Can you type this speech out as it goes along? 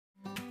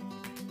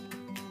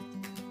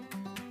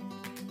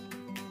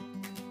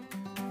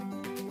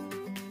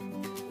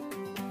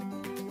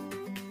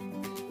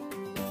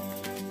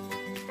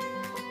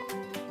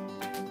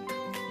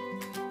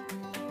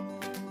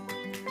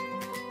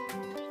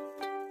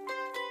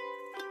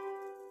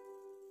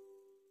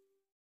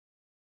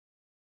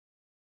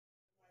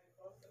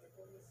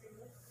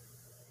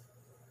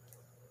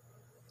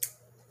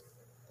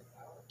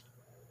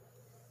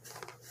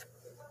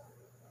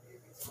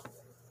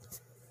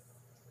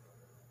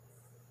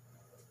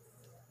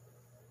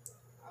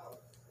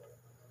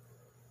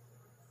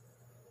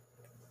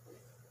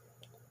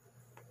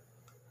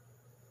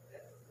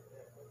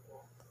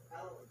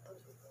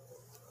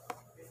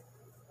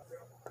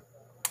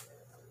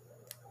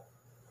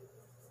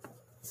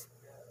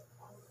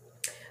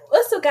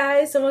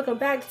guys, and welcome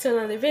back to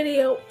another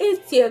video.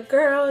 It's your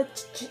girl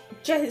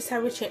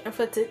Edtion, and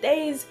for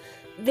today's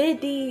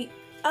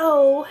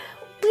video,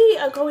 we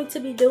are going to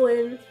be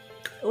doing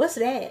what's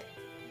that?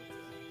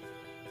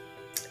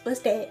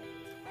 Okay,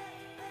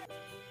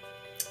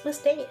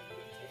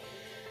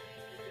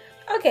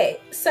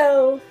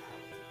 so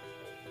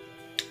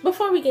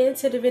before we get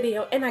into the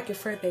video and I can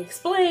further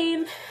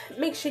explain,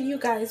 make sure you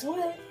guys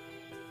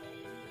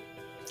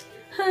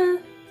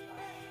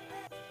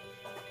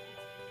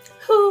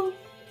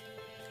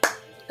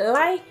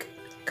like,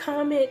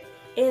 comment,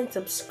 and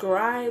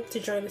subscribe to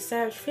join the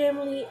Savage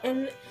family,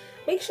 and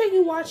make sure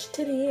you watch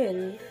to the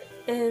end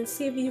and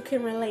see if you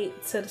can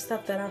relate to the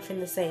stuff that I'm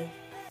finna say.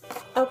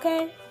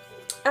 Okay?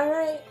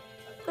 Alright.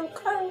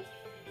 Okay.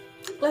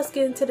 Let's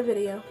get into the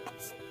video.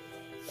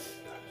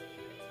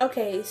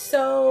 Okay,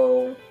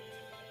 so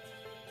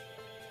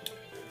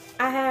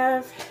I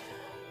have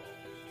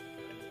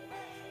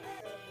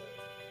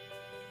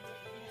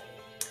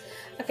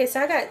I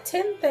got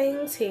 10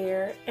 things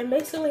here, and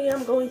basically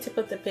I'm going to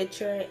put the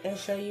picture and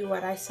show you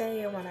what I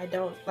say and what I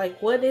don't. Like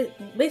what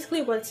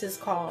this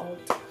called.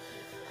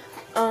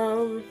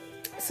 So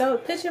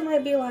the picture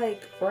might be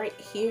like right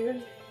here,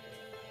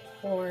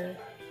 or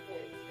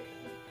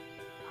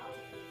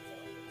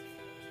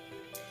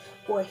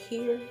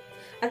here.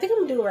 I think I'm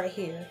gonna do it right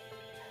here.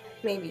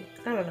 Maybe.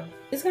 I don't know.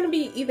 It's gonna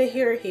be either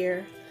here or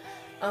here.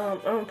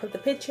 I'm gonna put the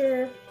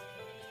picture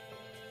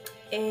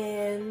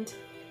and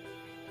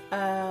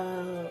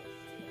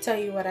tell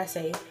you what I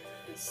say.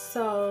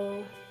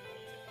 So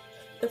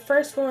the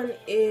first one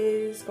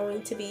is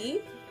going to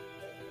be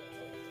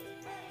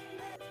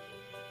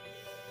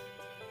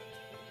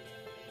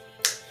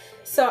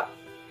some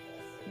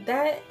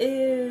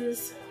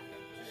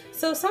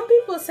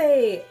people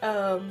say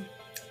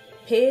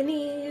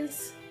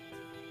panties,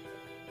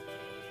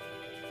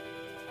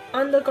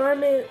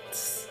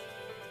 undergarments.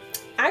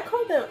 I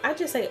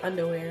just say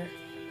underwear.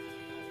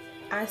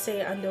 I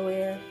say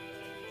underwear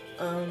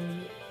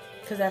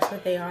because that's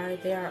what they are.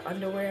 They are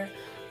underwear,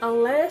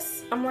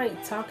 unless I'm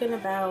like talking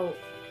about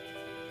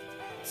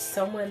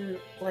someone,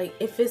 like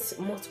if it's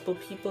multiple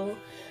people,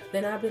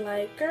 then I'll be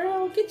like,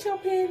 girl, get your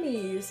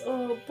panties,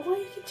 or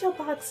boy, get your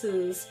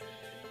boxes.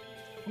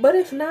 But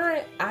if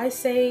not, I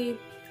say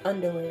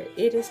underwear.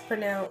 It is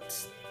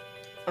pronounced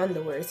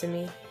underwear to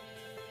me.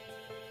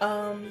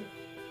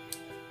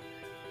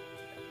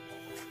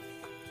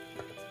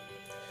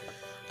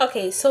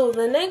 Okay, so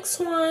the next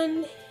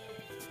one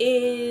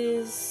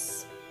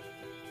is,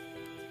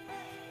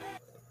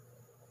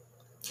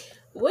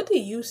 what do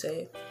you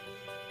say?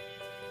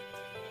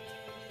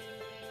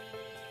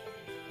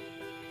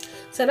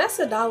 So that's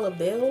a dollar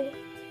bill.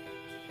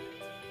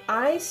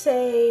 I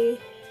say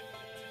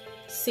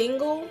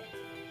single.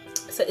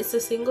 So it's a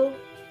single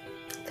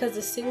because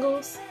the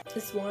singles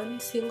is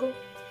one single.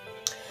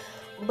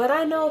 But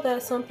I know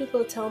that some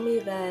people tell me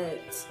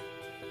that,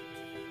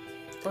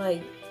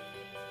 like,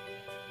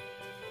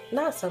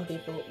 not some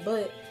people,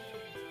 but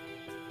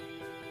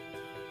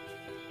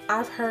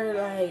I've heard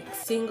like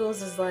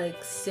singles is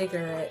like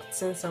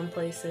cigarettes in some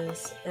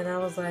places, and I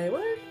was like,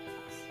 what?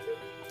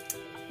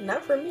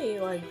 Not for me.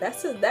 Like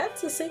that's a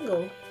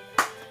single.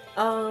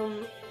 I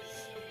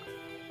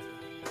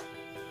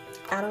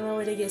don't know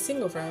where they get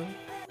single from,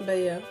 but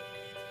yeah.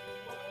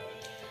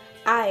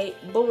 Alright,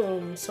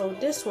 boom. So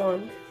this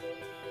one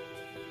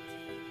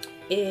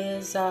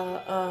is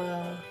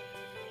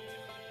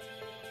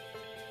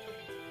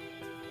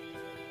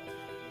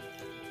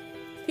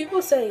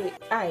people say,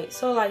 alright,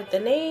 so like the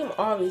name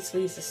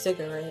obviously is a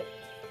cigarette,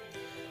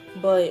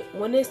 but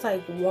when it's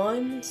like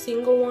one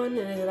single one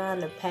and it's not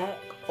in a pack,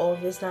 or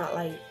if it's not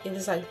like, if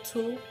it's like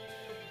two,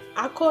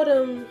 I call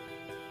them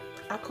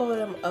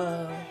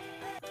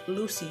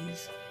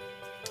Lucy's.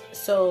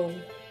 So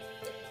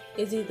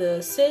it's either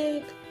a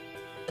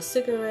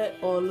cigarette,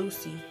 or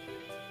Lucy.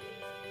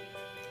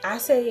 I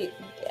say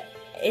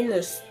in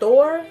the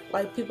store,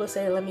 like people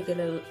say, let me get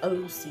a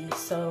Lucy.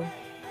 So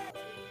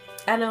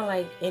I know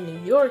like in New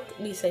York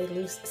we say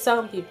Lucy.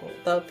 Some people,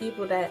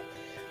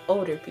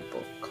 older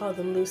people call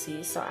them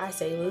Lucy's, so I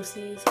say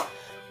Lucy's.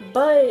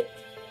 But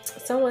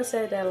someone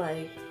said that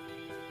like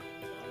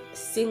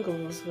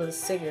singles was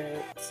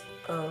cigarettes,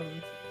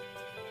 and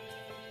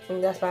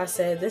that's why I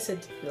said this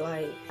is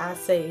like, I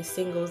say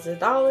singles are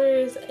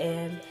dollars,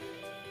 and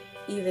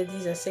either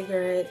these are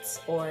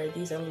cigarettes or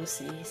these are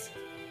Lucy's.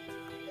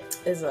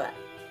 Is like,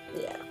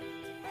 yeah.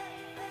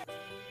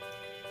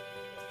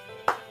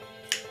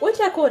 What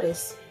y'all call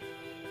this?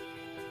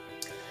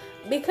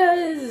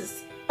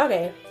 Because,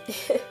 okay,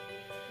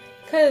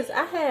 because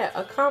I had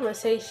a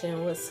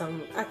conversation with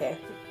somebody,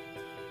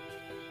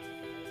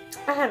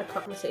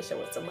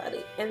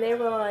 and they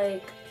were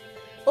like,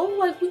 oh,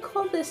 like we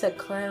call this a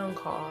clown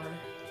car,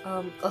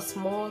 a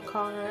small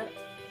car,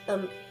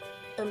 a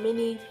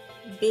mini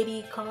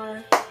bitty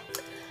car,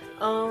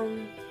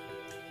 and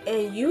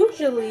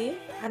usually,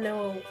 I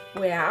know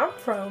where I'm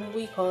from,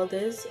 we call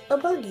this a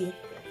buggy.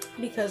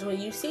 Because when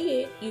you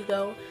see it, you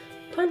go,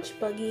 punch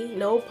buggy,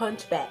 no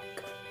punch back.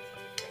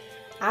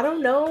 I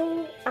don't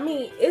know. I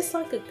mean, it's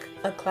like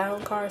a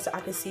clown car, so I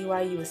can see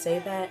why you would say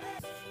that.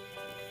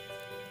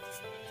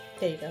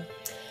 There you go.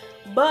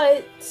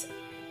 But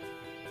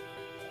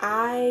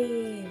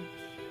I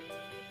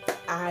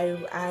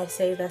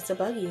say that's a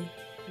buggy.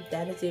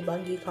 That is a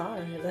buggy car.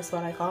 That's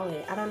what I call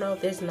it. I don't know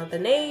if there's another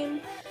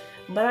name,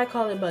 but I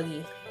call it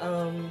buggy.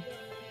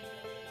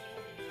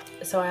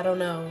 So I don't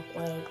know,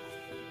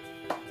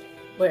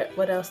 like,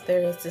 what else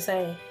there is to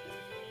say.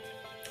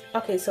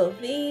 Okay, so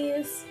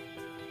these.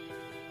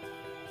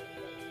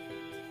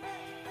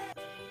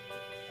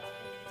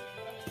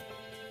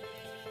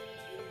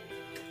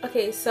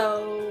 Okay,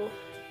 so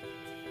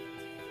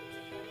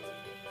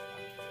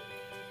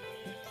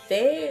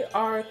they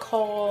are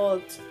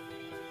called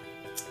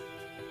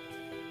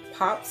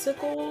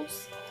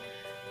popsicles,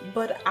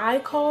 but I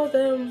call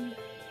them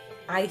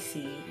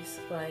ices.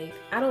 Like,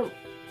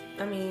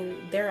 I mean,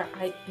 they're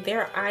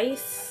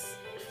ice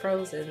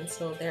frozen,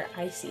 so they're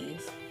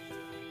ices.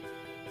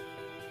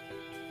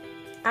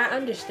 I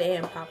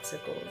understand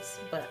popsicles,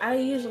 but I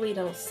usually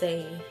don't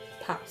say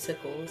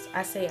popsicles.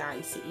 I say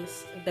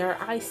ices. They're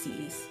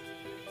ices,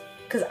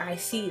 cause I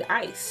see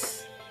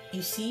ice.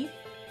 You see,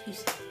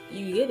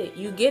 you get it.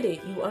 You get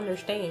it. You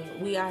understand.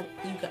 You got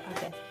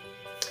okay.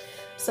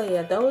 So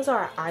yeah, those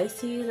are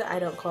ices. I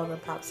don't call them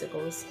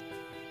popsicles.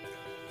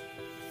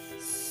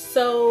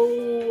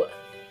 So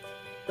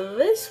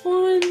this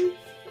one,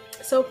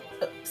 so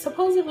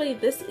supposedly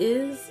this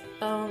is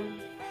a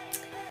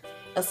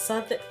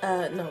southern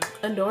no,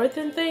 a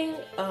northern thing,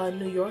 a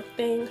New York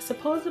thing.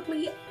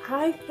 Supposedly,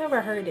 I've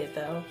never heard it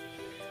though,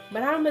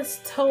 but I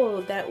was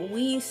told that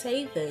we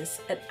say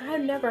this, and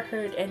I've never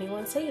heard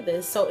anyone say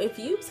this. So if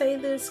you say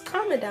this,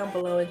 comment down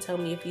below and tell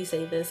me if you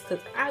say this, because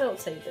I don't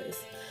say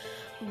this.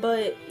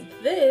 But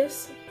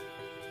this,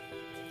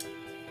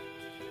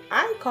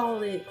 I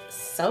call it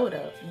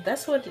soda.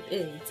 That's what it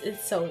is.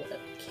 It's soda.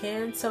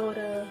 Canned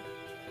soda,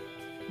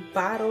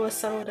 bottle of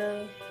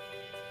soda,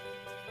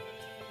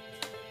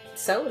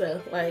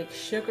 like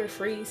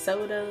sugar-free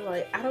soda.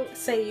 Like, I don't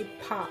say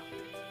pop.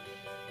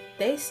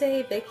 They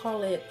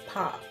call it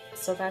pop.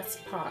 So that's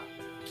pop.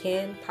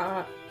 Canned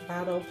pop,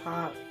 bottle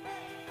pop,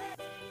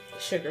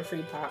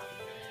 sugar-free pop.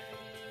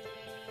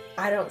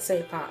 I don't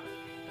say pop.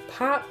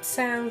 Pop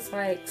sounds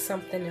like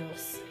something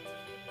else.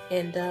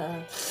 And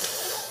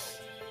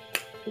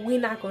we're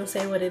not gonna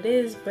say what it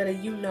is, but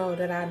you know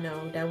that I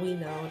know, that we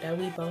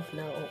both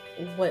know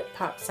what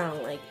pop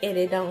sound like, and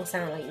it don't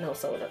sound like no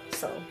soda.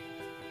 So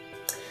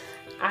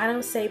I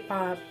don't say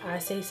pop, I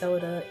say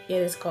soda. It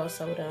is called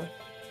soda,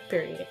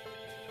 period.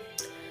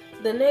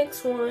 The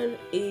next one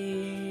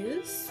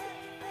is,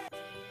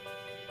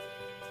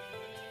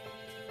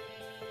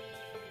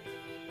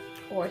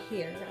 or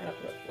here, I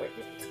don't know where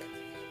it's going.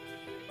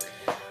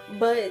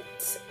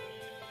 But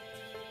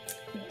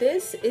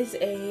this is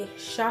a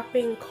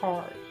shopping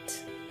cart.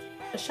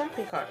 A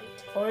shopping cart,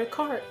 or a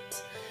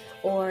cart.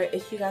 Or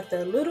if you got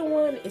the little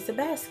one, it's a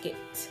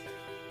basket.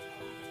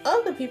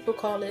 Other people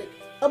call it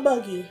a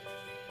buggy.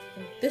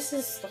 This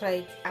is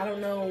like, I don't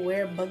know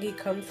where buggy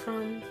comes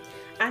from.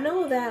 I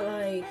know that,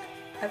 like,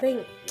 I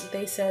think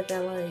they said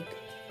that, like,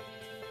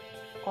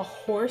 a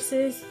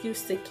horses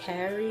used to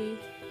carry,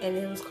 and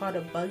it was called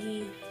a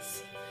buggy,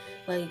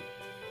 like,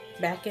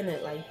 back in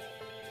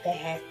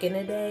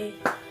the day.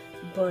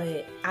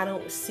 But I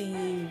don't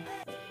see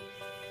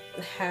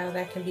how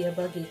that can be a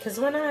buggy, because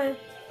when I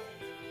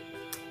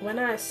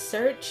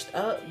searched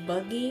up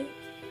buggy,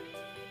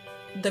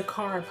 the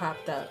car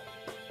popped up.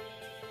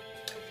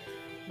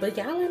 But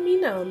y'all let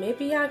me know.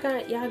 Maybe y'all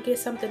get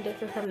something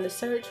different from the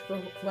search. But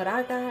what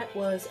I got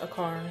was a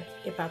car.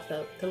 It popped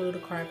up. The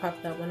little car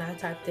popped up when I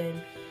typed in.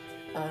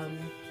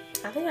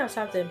 I think I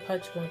typed in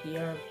punch monkey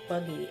or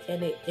buggy,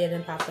 and it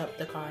didn't pop up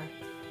the car.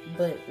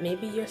 But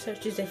maybe your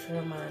search is different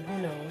from mine. Who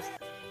knows?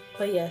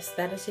 But yes,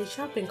 that is a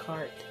shopping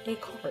cart, a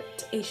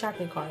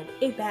shopping cart,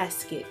 a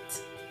basket,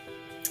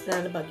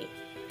 not a buggy,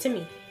 to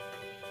me.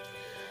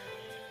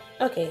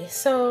 Okay,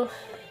 so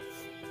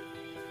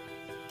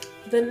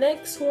the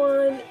next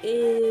one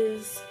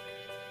is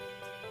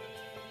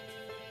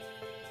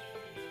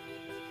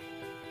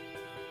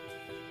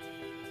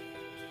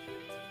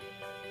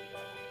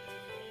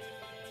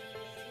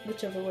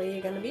whichever way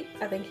you're gonna be,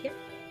 I think here.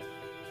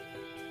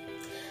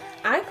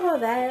 I call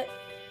that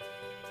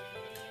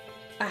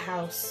a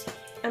house.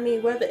 I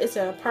mean, whether it's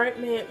an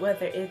apartment,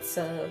 whether it's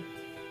a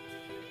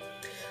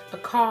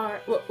car,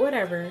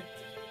 whatever,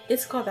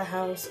 it's called a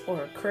house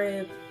or a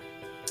crib.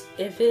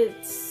 If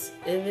it's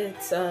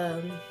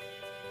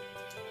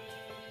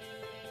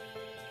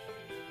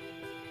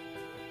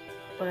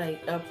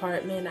like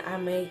apartment,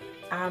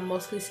 I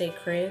mostly say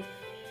crib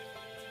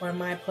or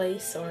my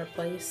place or a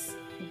place.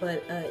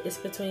 But it's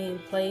between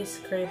place,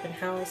 crib, and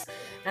house.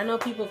 I know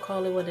people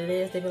call it what it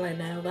is. They be like,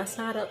 no, that's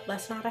not a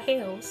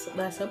house.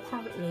 That's an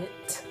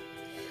apartment.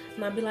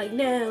 And I'll be like,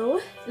 no,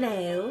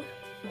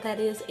 that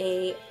is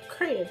a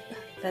crib.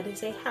 That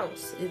is a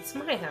house. It's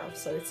my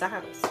house, so it's a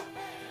house.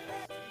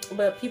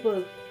 But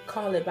people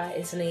call it by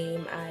its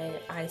name.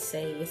 I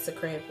say it's a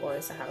crib or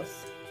it's a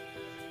house.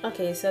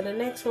 Okay, so the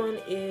next one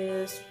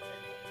is,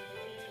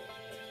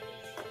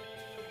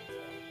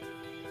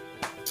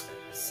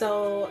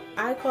 so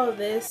I call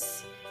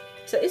this,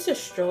 so it's a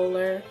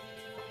stroller.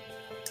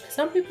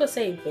 Some people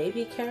say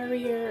baby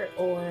carrier,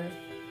 or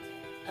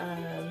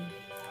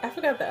I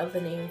forgot the other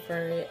name for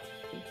it,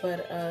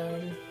 but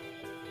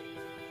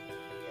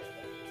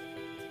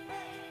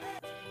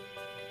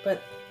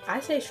I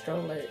say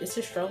stroller. It's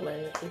a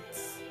stroller.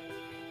 It's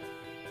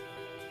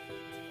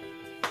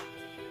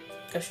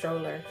a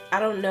stroller. I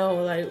don't know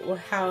like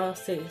how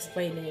else to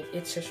explain it.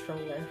 It's a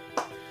stroller.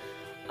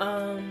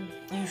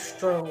 You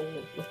stroll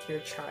with your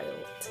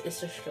child.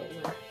 It's a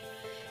stroller.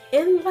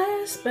 And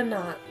last but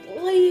not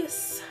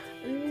least,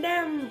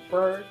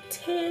 number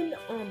 10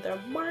 on the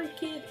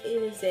market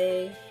is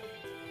a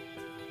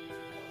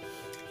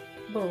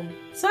boom.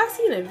 So I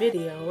seen a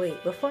video.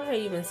 Wait, before I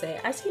even say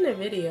it, I seen a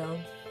video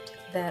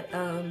that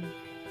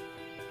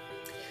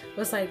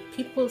was like,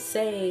 people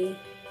say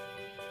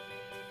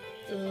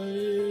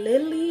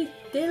Lily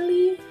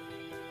Dilly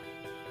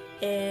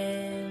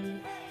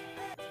and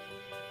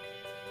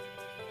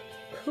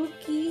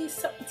Pookie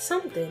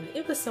something.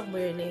 It was some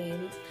weird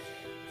names,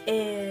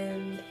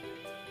 and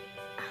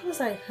I was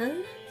like,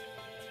 huh?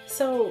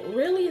 So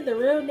really the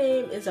real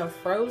name is a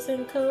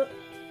frozen cup,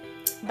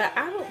 but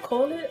I don't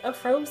call it a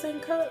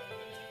frozen cup,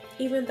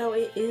 even though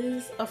it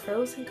is a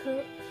frozen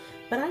cup,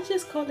 but I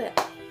just call it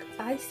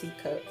icy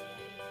cup,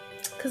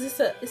 because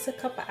it's a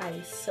cup of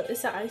ice, so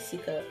it's an icy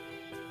cup.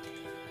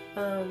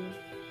 I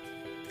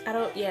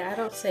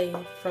don't say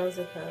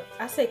frozen cup.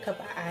 I say cup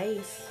of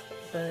ice,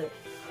 but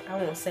I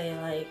won't say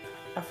like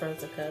a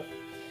frozen cup.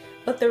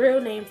 But the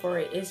real name for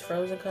it is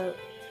frozen cup.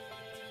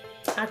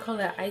 I call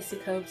it icy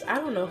cups. I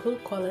don't know who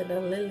call it a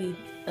lily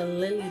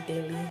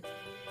dilly.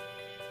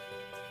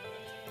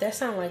 That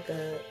sounds like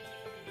a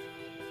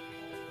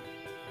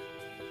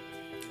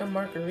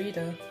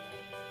margarita.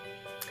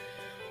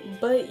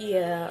 But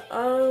yeah,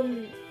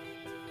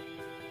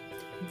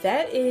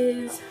 that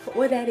is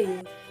what that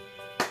is.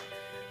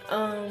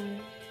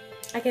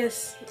 I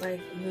guess like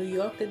New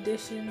York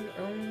edition,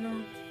 I don't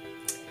know.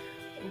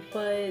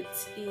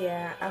 But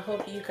yeah, I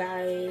hope you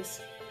guys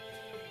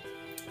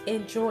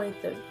enjoyed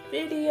the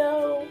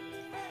video.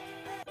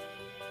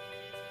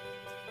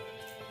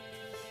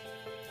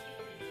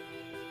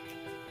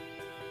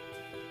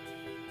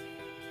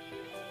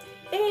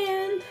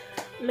 And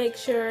make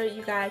sure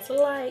you guys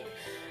like,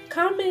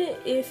 comment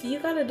if you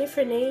got a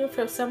different name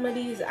for some of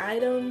these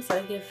items.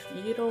 Like if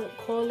you don't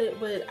call it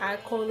what I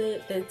call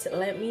it, then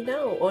let me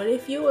know. Or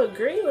if you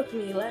agree with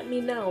me, let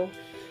me know.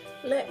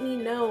 Let me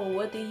know,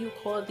 what do you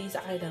call these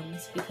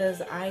items?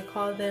 Because I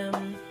call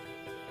them,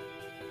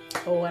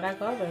 or what I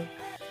call them.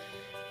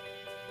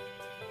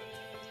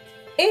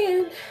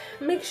 And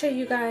make sure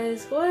you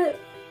guys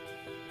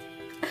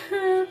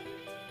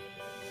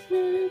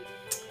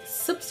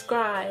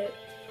subscribe.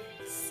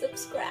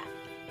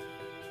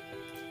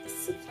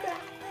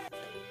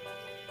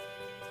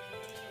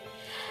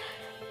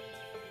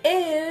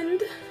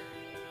 And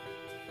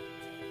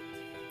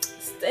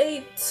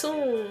stay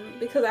tuned,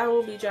 because I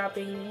will be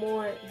dropping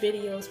more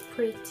videos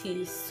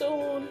pretty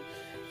soon.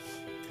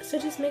 So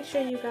just make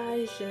sure you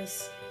guys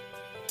just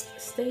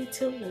stay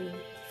tuned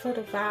for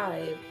the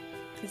vibe.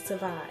 It's a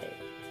vibe.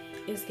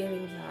 It's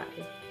giving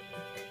vibe.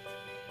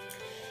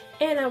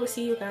 And I will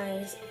see you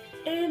guys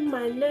in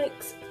my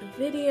next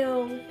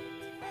video.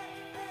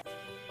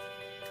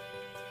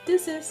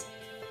 Deuces.